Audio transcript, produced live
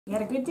We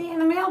had a good day in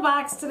the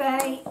mailbox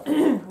today.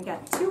 We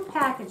got 2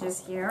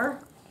 packages here.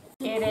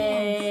 It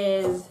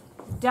is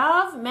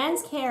Dove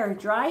Men's Care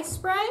Dry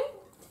Spray.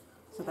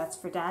 So that's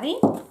for Daddy.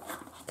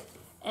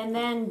 And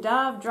then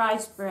Dove Dry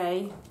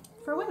Spray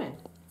for women.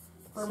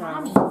 For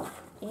Mommy.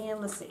 And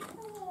let's see.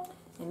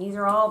 And these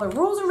are all the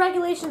rules and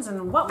regulations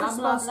and what we're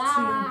supposed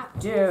to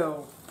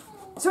do.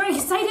 So are you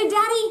excited,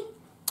 Daddy?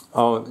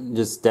 Oh,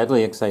 just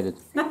deadly excited.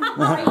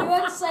 Are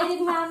you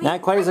excited, Mommy?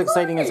 Not quite as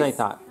exciting as I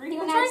thought.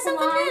 Try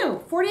something new.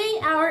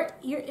 48-hour,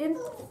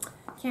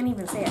 can't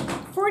even say it.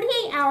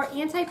 48-hour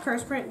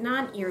antiperspirant,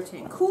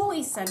 non-irritant, cool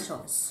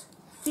essentials.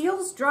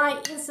 Feels dry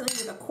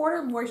instantly with a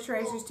quarter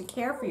moisturizers to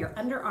care for your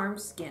underarm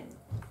skin.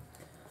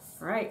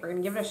 All right, we're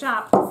gonna give it a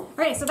shot. All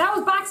right, so that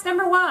was box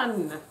number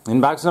 1. In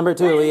box number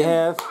 2, we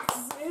have.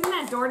 Isn't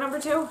that door number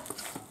 2?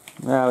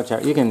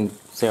 Whichever. You can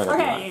say whatever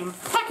you want.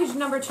 Okay, package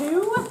number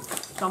 2.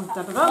 Dum,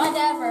 dum, dum, dum.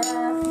 Whatever.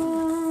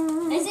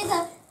 Is it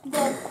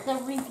the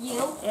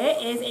review?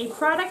 It is a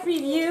product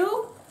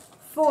review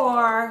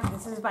for,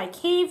 this is by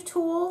Cave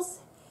Tools.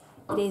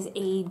 It is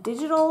a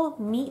digital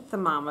meat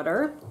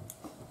thermometer.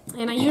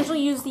 And I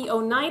usually use the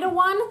Oneida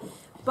one,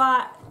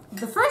 but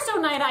the first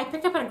Oneida I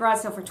picked up at a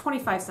garage sale for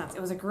 25 cents.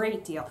 It was a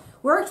great deal.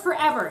 Worked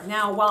forever.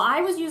 Now, while I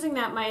was using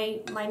that,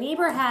 my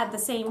neighbor had the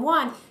same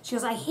one. She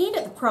goes, I hate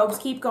it. The probes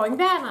keep going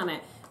bad on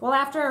it. Well,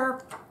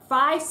 after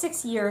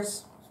 5-6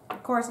 years,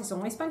 of course, I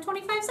only spent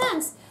 25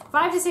 cents.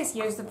 5 to 6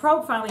 years, the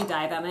probe finally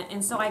died on it,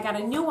 and so I got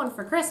a new one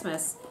for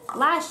Christmas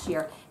last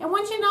year. And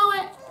once you know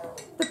it,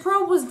 the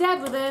probe was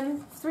dead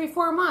within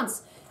 3-4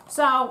 months.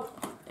 So,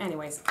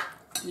 anyways,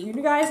 you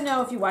guys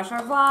know if you watch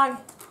our vlog,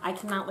 I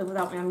cannot live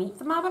without my meat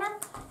thermometer.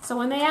 So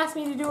when they asked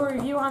me to do a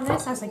review on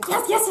this, I was like,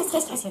 yes, yes, yes,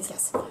 yes, yes, yes,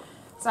 yes.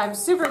 So I'm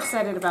super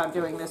excited about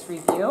doing this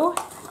review.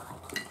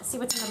 Let's see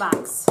what's in the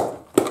box.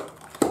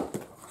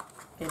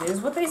 It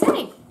is what they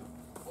say.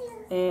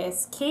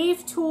 It's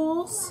Cave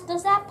Tools.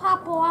 Does that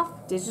pop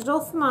off? Digital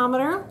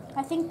thermometer.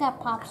 I think that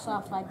pops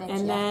off, I bet you.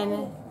 And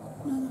then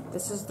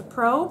this is the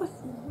probe.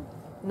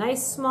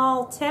 Nice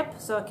small tip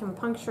so it can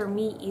puncture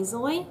meat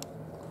easily.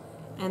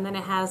 And then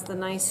it has the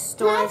nice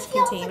storage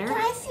container. Can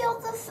I feel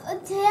the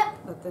tip?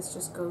 But this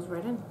just goes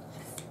right in.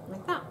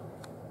 Like that.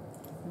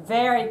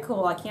 Very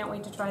cool. I can't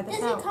wait to try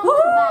this out. Does it come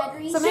with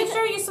batteries? So make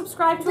sure you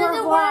subscribe to our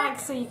vlog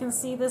so you can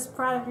see this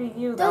product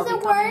review that'll be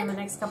coming in the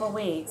next couple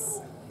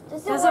weeks.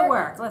 Does it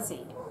work? Let's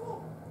see.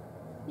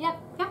 Yep.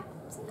 Yep.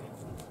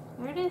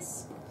 There it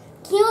is.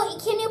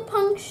 Can you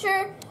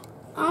puncture?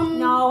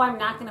 No, I'm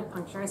not going to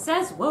puncture. It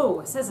says, whoa,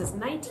 it says it's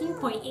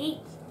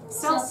 19.8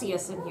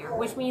 Celsius in here,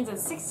 which means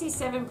it's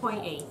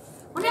 67.8.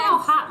 Wonder how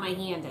hot my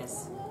hand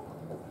is.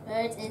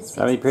 It's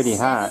That'd be pretty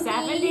hot.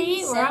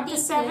 70? We're up to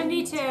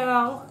 72.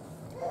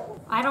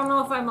 I don't know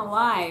if I'm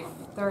alive.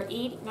 They're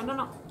 80.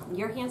 No.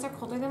 Your hands are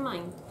colder than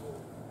mine.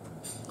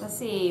 Let's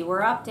see.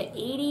 We're up to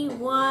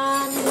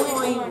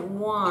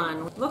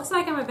 81.1. Looks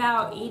like I'm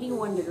about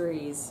 81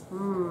 degrees.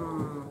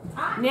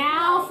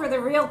 Now for the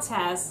real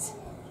test.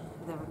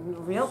 The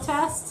real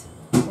test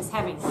is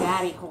having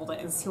Daddy hold it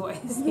and see what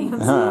his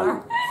hands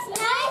are.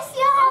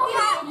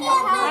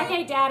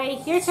 Okay,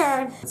 Daddy, your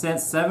turn. It's at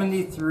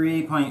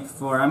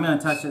 73.4. I'm going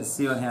to touch it to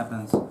see what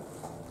happens.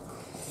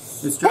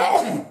 It's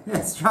dropping.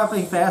 It's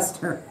dropping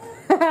faster.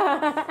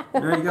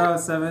 There you go,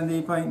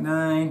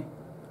 70.9.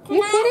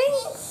 You kidding?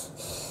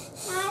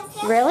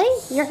 Really?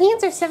 Your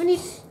hands are 70? I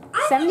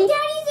think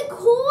Daddy's a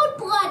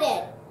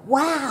cold-blooded.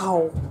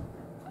 Wow.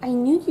 I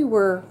knew you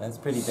were. That's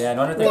pretty bad. I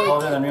wonder if they're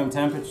colder than room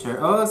temperature.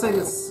 Oh, it looks like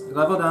it's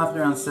leveled off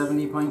around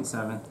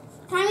 70.7.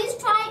 Can I just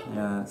try it?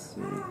 Yeah, let's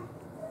see.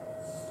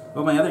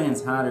 Oh, my other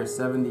hand's hotter,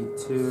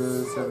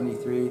 72,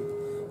 73.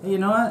 Hey, you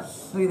know what?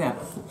 Look at that.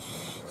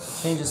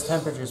 Changes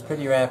temperatures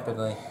pretty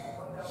rapidly.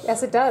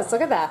 Yes, it does.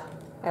 Look at that.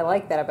 I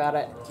like that about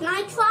it. Can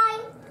I try?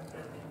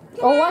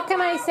 Oh, what can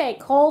I say?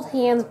 Cold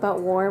hands but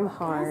warm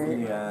heart.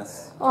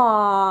 Yes.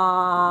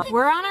 Aww.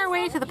 We're on our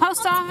way to the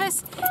post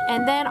office,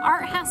 and then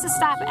Art has to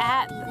stop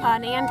at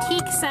an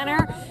antique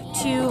center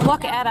to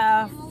look at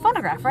a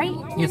phonograph, right?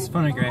 Yes,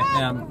 phonograph.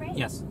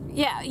 Yes.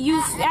 Yeah,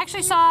 you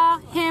actually saw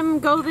him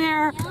go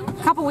there a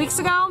couple weeks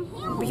ago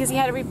because he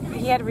had to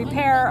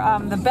repair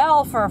the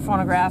bell for a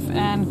phonograph,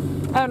 and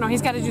I don't know,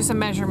 he's got to do some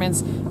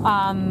measurements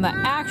on the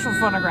actual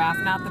phonograph,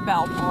 not the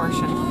bell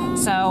portion.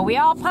 So we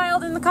all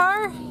piled in the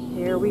car.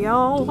 Here we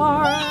all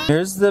are.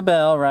 Here's the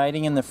bell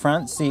riding in the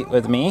front seat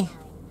with me.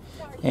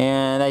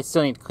 And I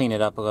still need to clean it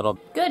up a little.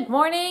 Good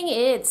morning.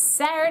 It's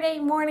Saturday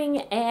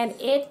morning and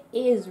it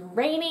is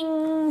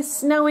raining,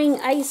 snowing,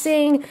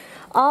 icing,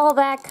 all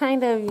that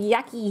kind of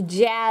yucky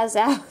jazz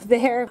out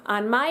there.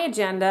 On my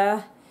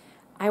agenda,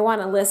 I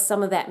want to list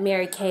some of that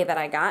Mary Kay that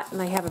I got.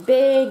 And I have a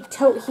big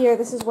tote here.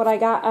 This is what I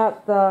got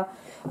at the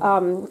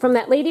from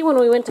that lady when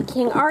we went to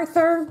King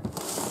Arthur.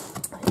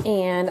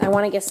 And I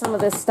want to get some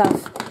of this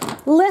stuff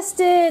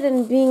listed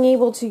and being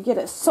able to get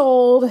it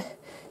sold.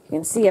 You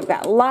can see I've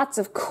got lots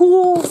of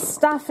cool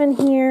stuff in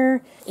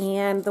here.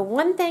 And the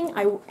one thing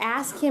I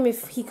asked him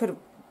if he could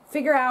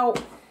figure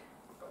out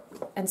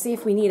and see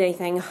if we need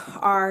anything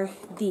are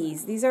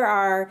these. These are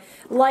our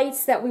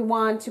lights that we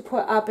want to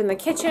put up in the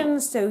kitchen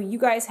so you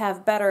guys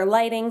have better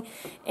lighting.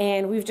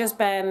 And we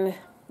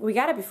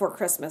got it before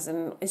Christmas,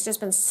 and it's just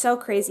been so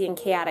crazy and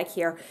chaotic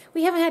here.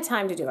 We haven't had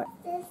time to do it.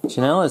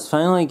 Janelle is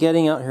finally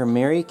getting out her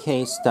Mary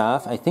Kay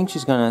stuff. I think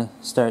she's going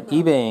to start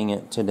eBaying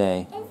it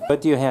today.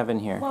 What do you have in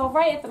here? Well,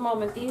 right at the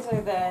moment, these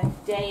are the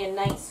day and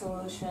night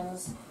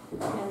solutions.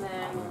 And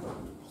then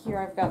here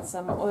I've got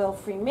some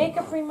oil-free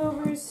makeup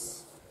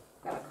removers.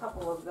 Got a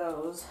couple of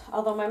those.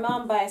 Although my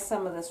mom buys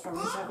some of this from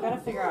me, so I've got to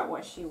figure out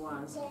what she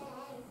wants.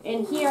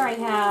 And here I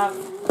have,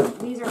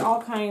 these are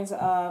all kinds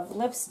of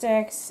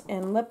lipsticks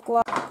and lip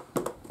gloss.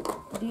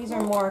 These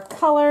are more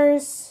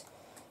colors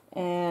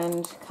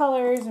and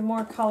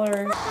more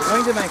colors.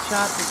 I'm going to my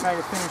shop to try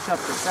to finish up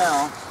the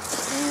bell,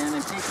 and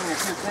I'm taking a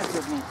few pets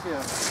with me too.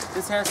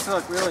 This has to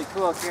look really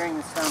cool carrying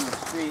this down the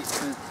street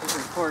with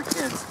her 4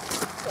 kids.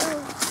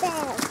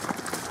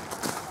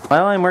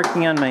 While I'm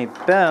working on my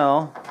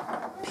bell,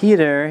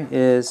 Peter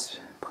is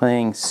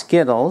playing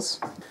Skittles,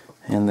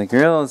 and the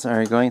girls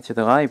are going through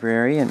the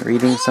library and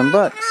reading some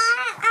books.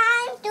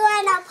 I'm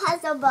doing a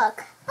puzzle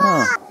book.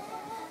 Oh.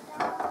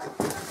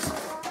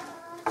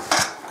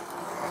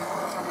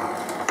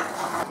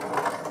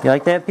 You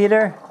like that,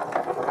 Peter?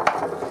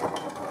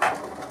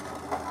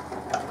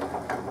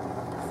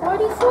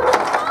 40, 40,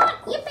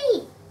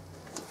 yippee!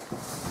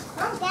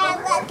 Dad,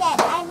 look it.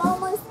 I'm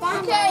almost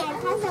done with my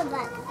puzzle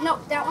book.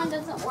 Nope, that one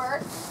doesn't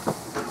work.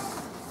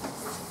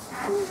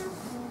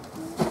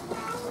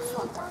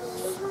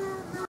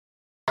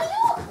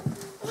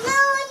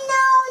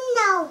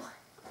 No.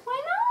 Why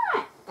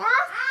not?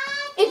 That's...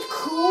 It's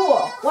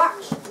cool.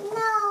 Watch.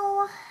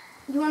 No.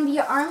 You want to be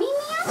an army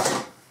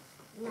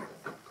man?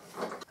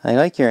 I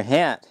like your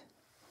hat.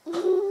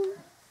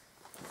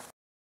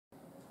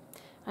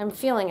 I'm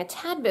feeling a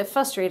tad bit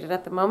frustrated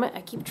at the moment.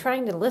 I keep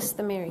trying to list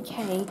the Mary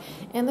Kay,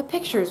 and the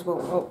pictures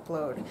won't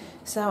upload.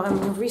 So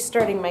I'm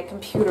restarting my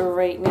computer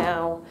right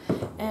now,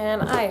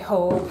 and I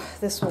hope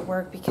this will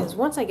work, because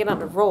once I get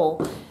on a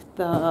roll,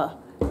 the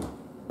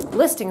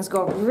listings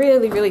go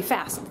really, really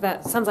fast.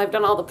 That since I've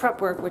done all the prep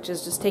work, which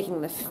is just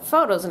taking the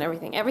photos and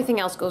everything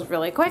else goes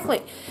really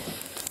quickly.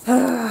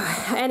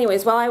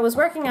 Anyways, while I was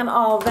working on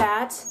all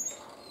that,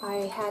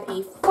 I had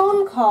a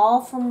phone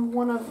call from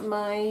one of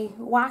my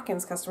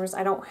walk-ins customers.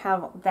 I don't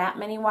have that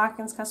many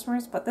walk-ins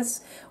customers, but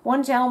this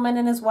one gentleman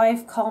and his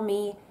wife call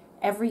me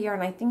every year,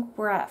 and I think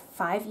we're at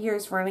 5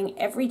 years running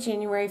every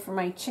January for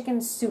my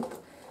chicken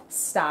soup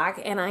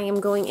stock. And I am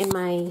going in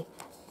my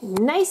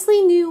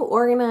nicely new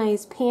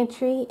organized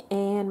pantry,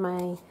 and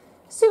my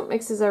soup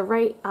mixes are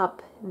right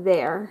up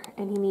there,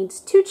 and he needs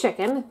 2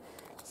 chicken.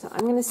 So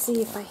I'm going to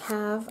see if I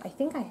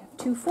think I have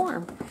 2 for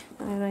him,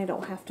 and I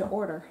don't have to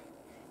order.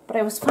 But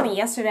it was funny,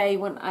 yesterday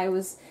when I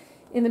was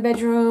in the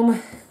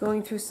bedroom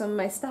going through some of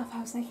my stuff,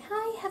 I was like,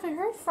 I haven't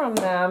heard from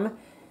them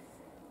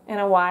in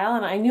a while,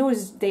 and I knew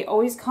they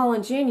always call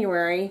in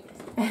January,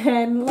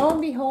 and lo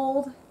and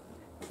behold,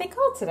 they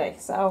called today.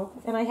 So,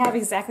 and I have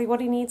exactly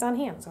what he needs on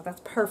hand, so that's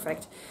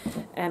perfect.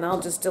 And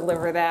I'll just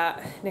deliver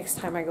that next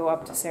time I go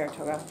up to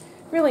Saratoga.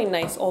 Really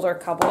nice older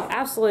couple.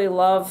 Absolutely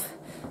love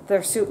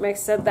their soup mix.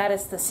 Said that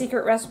is the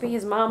secret recipe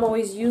his mom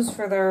always used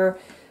for their...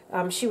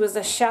 she was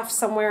a chef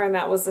somewhere, and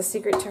that was the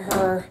secret to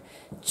her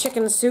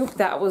chicken soup.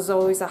 That was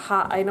always a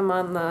hot item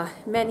on the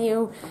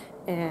menu.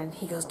 And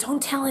he goes,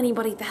 don't tell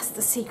anybody, that's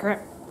the secret.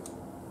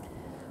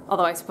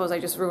 Although I suppose I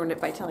just ruined it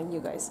by telling you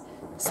guys.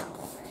 So,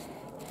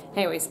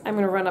 anyways, I'm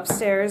going to run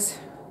upstairs,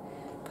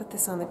 put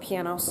this on the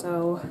piano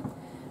so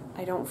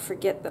I don't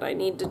forget that I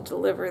need to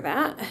deliver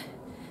that.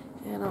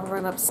 And I'll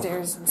run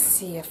upstairs and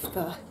see if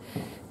the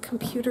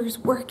computer's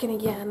working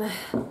again.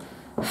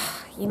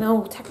 You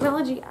know,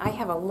 technology, I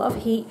have a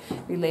love-hate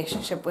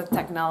relationship with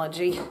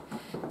technology.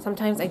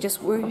 Sometimes I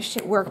just wish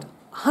it worked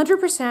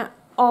 100%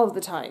 all of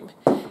the time.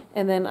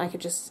 And then I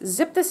could just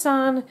zip this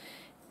on.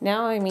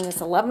 Now, I mean,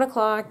 it's 11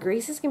 o'clock.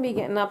 Grace is going to be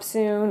getting up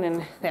soon.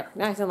 And there,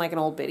 now I sound like an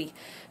old biddy.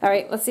 All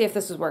right, let's see if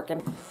this is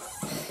working.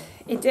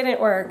 It didn't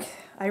work.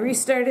 I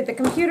restarted the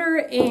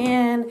computer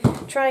and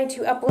tried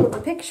to upload the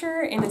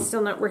picture, and it's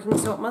still not working,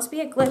 so it must be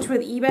a glitch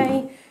with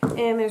eBay,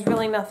 and there's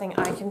really nothing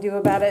I can do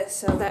about it,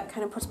 so that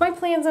kind of puts my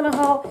plans on a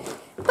halt.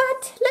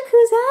 But look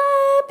who's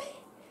up!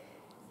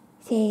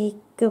 Say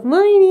good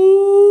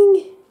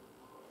morning!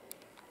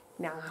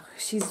 Nah,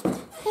 she's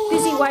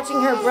busy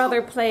watching her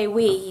brother play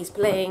Wii. He's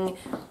playing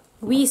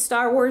Wii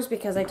Star Wars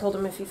because I told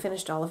him if he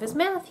finished all of his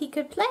math, he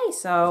could play,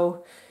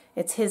 so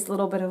it's his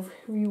little bit of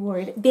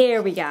reward.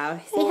 There we go.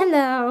 Say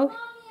hello.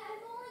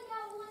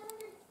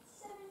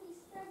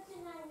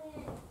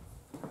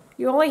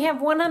 You only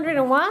have 100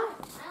 and what?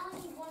 I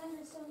only need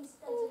 170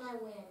 studs and I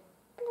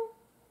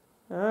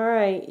win.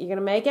 Alright, you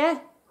gonna make it? I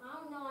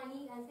don't know, I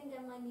think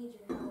I might need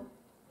your help.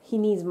 He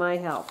needs my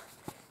help.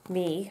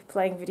 Me,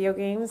 playing video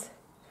games.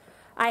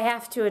 I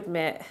have to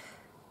admit,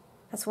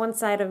 that's one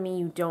side of me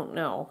you don't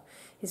know.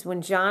 Is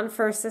when John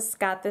first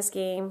got this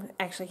game,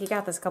 actually he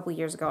got this a couple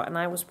years ago, and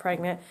I was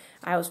pregnant.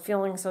 I was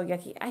feeling so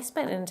yucky. I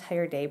spent an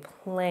entire day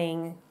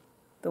playing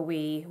the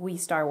Wii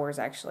Star Wars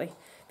actually.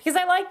 Because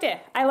I liked it.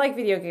 I like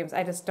video games.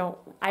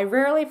 I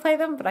rarely play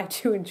them, but I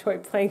do enjoy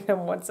playing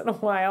them once in a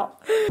while.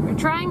 We're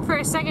trying for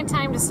a second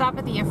time to stop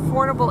at the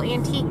affordable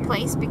antique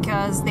place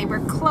because they were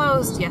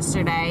closed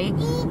yesterday.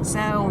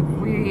 So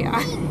we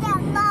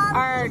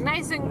are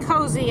nice and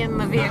cozy in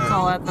the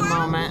vehicle at the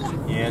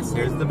moment. Yes,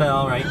 here's the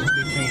bell right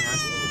between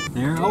us.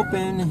 They're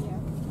open.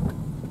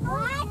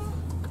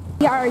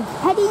 We are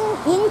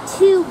heading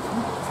into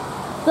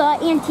the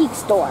antique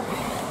store.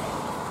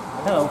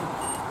 Hello.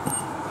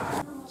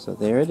 So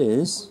there it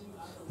is,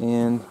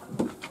 and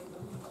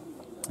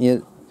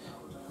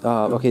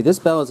okay, this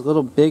bell is a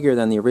little bigger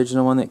than the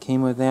original one that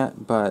came with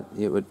that, but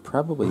it would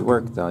probably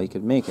work though. You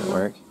could make it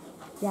work.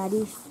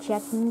 Daddy's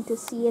checking to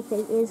see if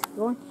it is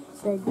going.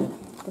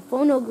 The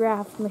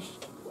phonograph machine.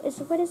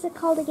 What is it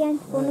called again?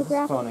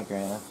 Phonograph.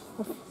 Phonograph.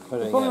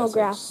 The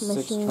phonograph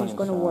machine is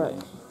going to work.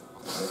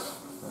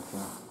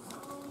 Okay.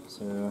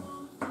 So.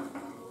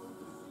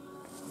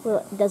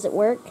 Well, does it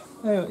work?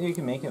 Oh, you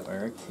can make it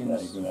work. Yeah,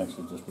 you can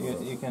actually just put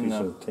you a can, piece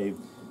of tape,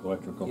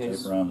 electrical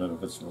tape around it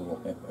if it's a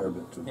little air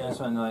bit too big. Yeah, that's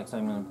what I know. Like, so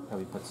I'm going to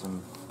probably put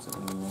something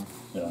in there.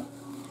 Yeah.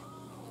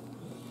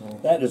 Okay.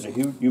 That is a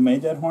huge. You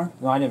made that horn?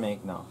 No, I didn't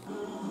make, no.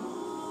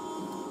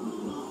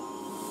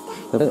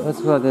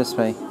 Let's go this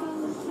way.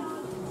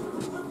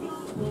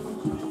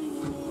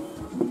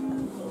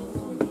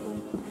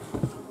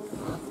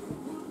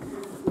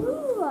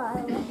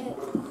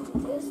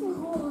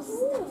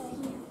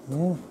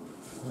 Yeah.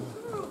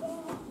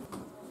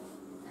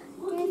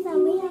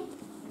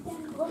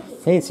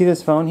 Hey, see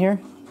this phone here?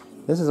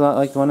 This is a lot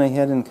like the one I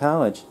had in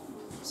college.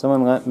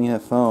 Someone lent me a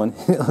phone.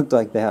 It looked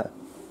like that.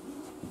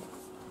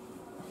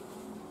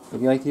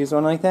 Would you like to use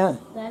one like that?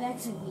 That'd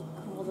actually be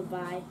cool to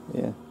buy.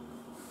 Yeah.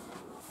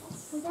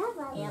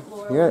 Aunt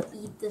Laura You're-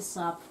 would eat this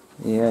up.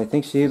 Yeah, I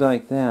think she'd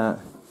like that.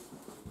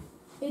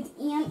 It's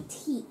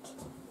antique.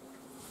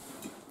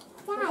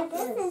 Dad,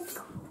 this is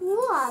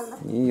cool.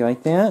 You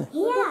like that?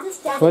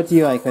 Yeah. What do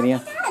you like, Lydia?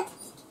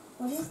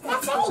 What is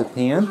that? It's a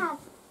pan?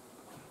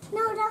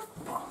 No, the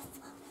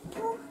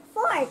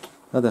fork.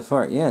 Oh, the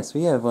fork. Yes,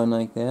 we have one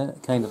like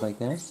that. Kind of like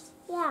that.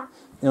 Yeah.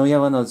 And we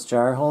have one of those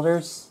jar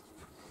holders.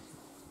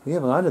 We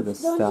have a lot of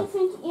this Don't stuff.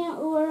 you think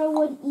Aunt Laura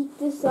would eat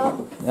this up?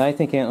 I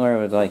think Aunt Laura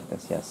would like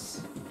this,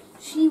 yes.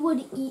 She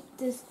would eat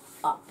this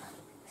up.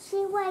 She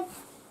would.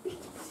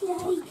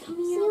 Daddy, come She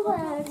here.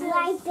 would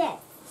like this.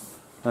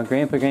 Well,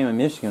 Grandma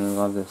Michigan would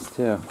love this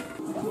too.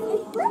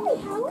 It's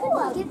really cool.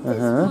 How could he get this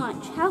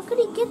much? How could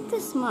he get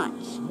this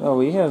much? Oh,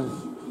 we have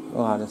a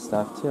lot of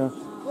stuff too.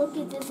 Look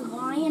at this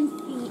lion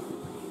feet.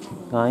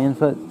 Lion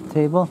foot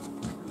table.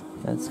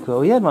 That's cool.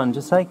 We had one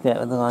just like that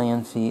with the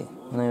lion feet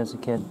when I was a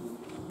kid.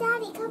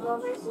 Daddy, come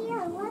over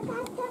here. Look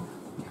at the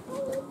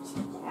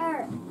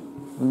chair.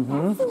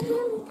 Mm-hmm. That's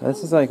really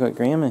This is like what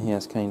Grandma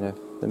has, kind of.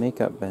 The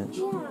makeup bench.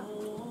 yeah.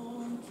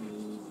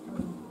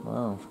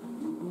 Wow.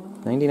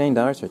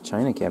 $99 for a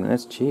china cabinet.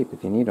 That's cheap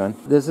if you need one.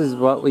 This is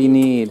what we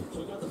need.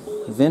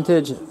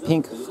 Vintage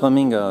pink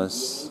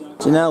flamingos.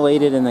 Janelle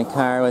waited in the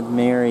car with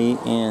Mary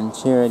and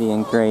Charity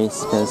and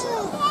Grace because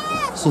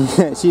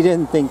she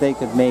didn't think they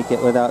could make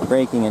it without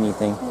breaking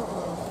anything.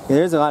 Yeah,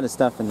 there's a lot of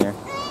stuff in there.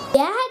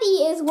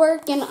 Daddy is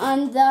working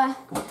on the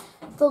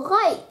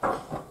light.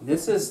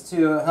 This is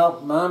to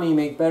help Mommy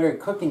make better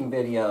cooking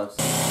videos.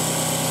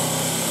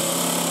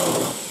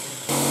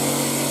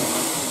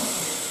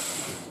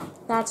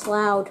 That's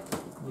loud.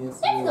 Yes,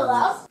 There's the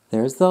loud.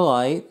 There's the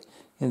light.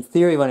 In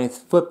theory, when I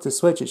flip the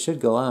switch, it should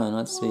go on.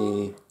 Let's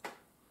see.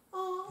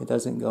 It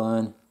doesn't go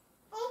on.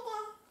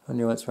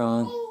 Wonder what's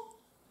wrong.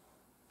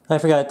 I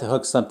forgot to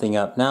hook something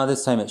up. Now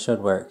this time it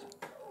should work.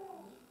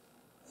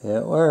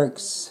 It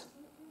works.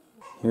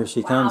 Here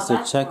she comes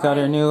to check out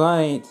her new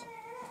light.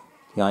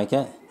 You like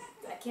it?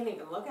 I can't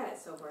even look at it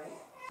so bright.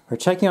 We're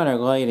checking out our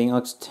lighting. It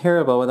looks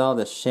terrible with all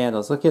the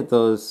shadows. Look at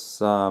those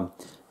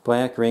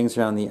black rings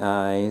around the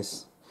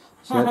eyes.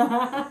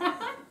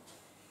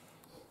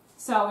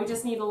 So we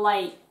just need a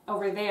light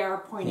over there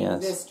pointing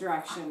Yes. this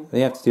direction.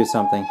 We have to do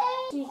something.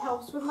 She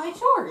helps with my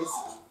chores.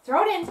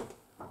 Throw it in.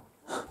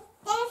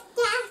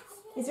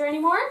 Is there any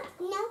more?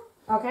 No.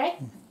 Okay.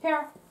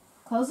 Here.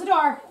 Close the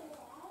door.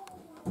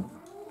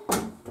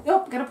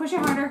 Oh, gotta push it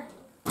harder.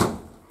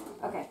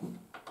 Okay.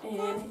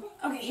 And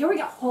okay, here we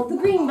go. Hold the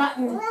green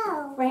button.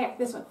 Whoa. Right here,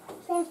 this one.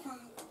 This one.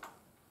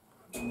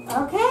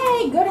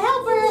 Okay, good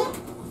helper.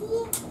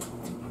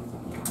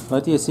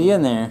 What do you see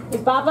in there?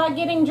 Is Baba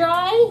getting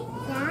dry?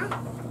 Yeah.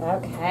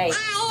 Okay.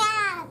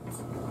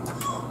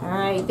 All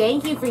right,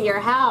 thank you for your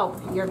help.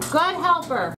 You're a good helper.